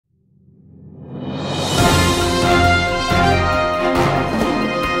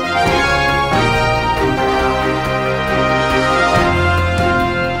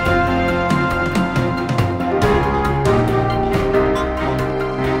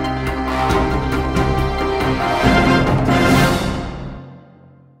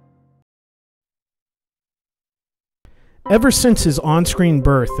Ever since his on-screen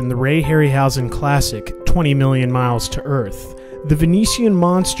birth in the Ray Harryhausen classic 20 Million Miles to Earth, the Venetian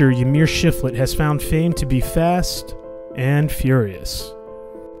monster Ymir has found fame to be fast and furious.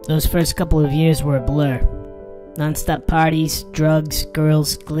 Those first couple of years were a blur. Non-stop parties, drugs,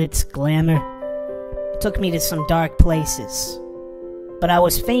 girls, glitz, glamour. It took me to some dark places. But I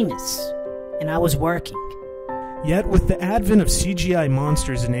was famous, and I was working. Yet with the advent of CGI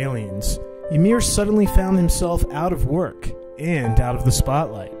monsters and aliens, Ymir suddenly found himself out of work and out of the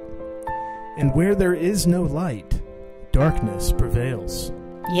spotlight. And where there is no light, darkness prevails.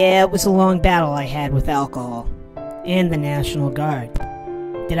 Yeah, it was a long battle I had with alcohol and the National Guard.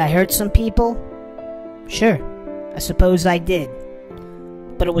 Did I hurt some people? Sure, I suppose I did.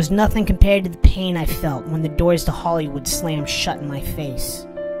 But it was nothing compared to the pain I felt when the doors to Hollywood slammed shut in my face.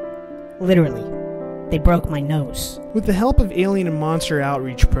 Literally, they broke my nose. With the help of alien and monster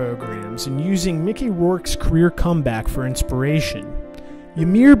outreach programs and using Mickey Rourke's career comeback for inspiration,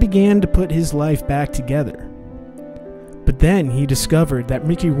 Ymir began to put his life back together. But then he discovered that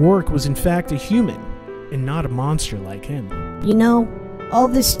Mickey Rourke was in fact a human and not a monster like him. You know, all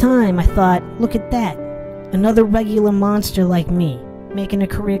this time I thought, look at that, another regular monster like me, making a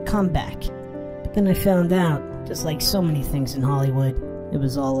career comeback. But then I found out, just like so many things in Hollywood, it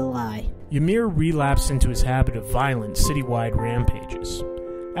was all a lie. Ymir relapsed into his habit of violent citywide rampages.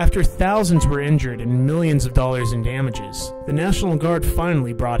 After thousands were injured and millions of dollars in damages, the National Guard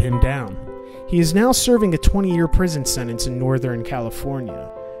finally brought him down. He is now serving a 20-year prison sentence in Northern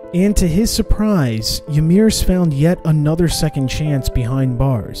California. And to his surprise, Ymir's found yet another second chance behind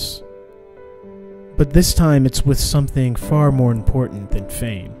bars. But this time it's with something far more important than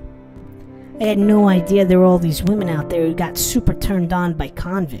fame. I had no idea there were all these women out there who got super turned on by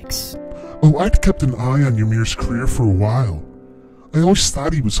convicts. Oh, I'd kept an eye on Ymir's career for a while. I always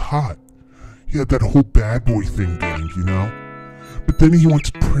thought he was hot. He had that whole bad boy thing going, you know? But then he went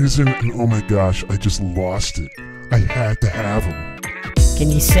to prison and oh my gosh, I just lost it. I had to have him.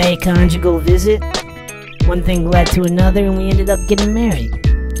 Can you say conjugal visit? One thing led to another and we ended up getting married.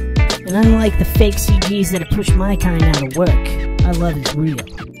 And unlike the fake CGs that have pushed my kind out of work, our love is real.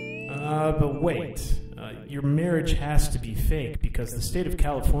 But wait. Your marriage has to be fake because the state of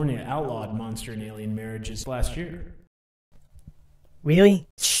California outlawed monster and alien marriages last year. Really?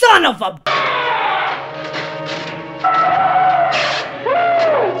 Son of a...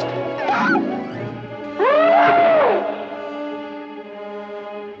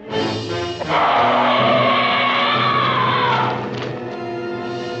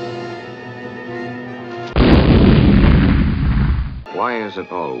 Why is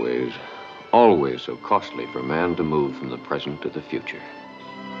it always so costly for man to move from the present to the future?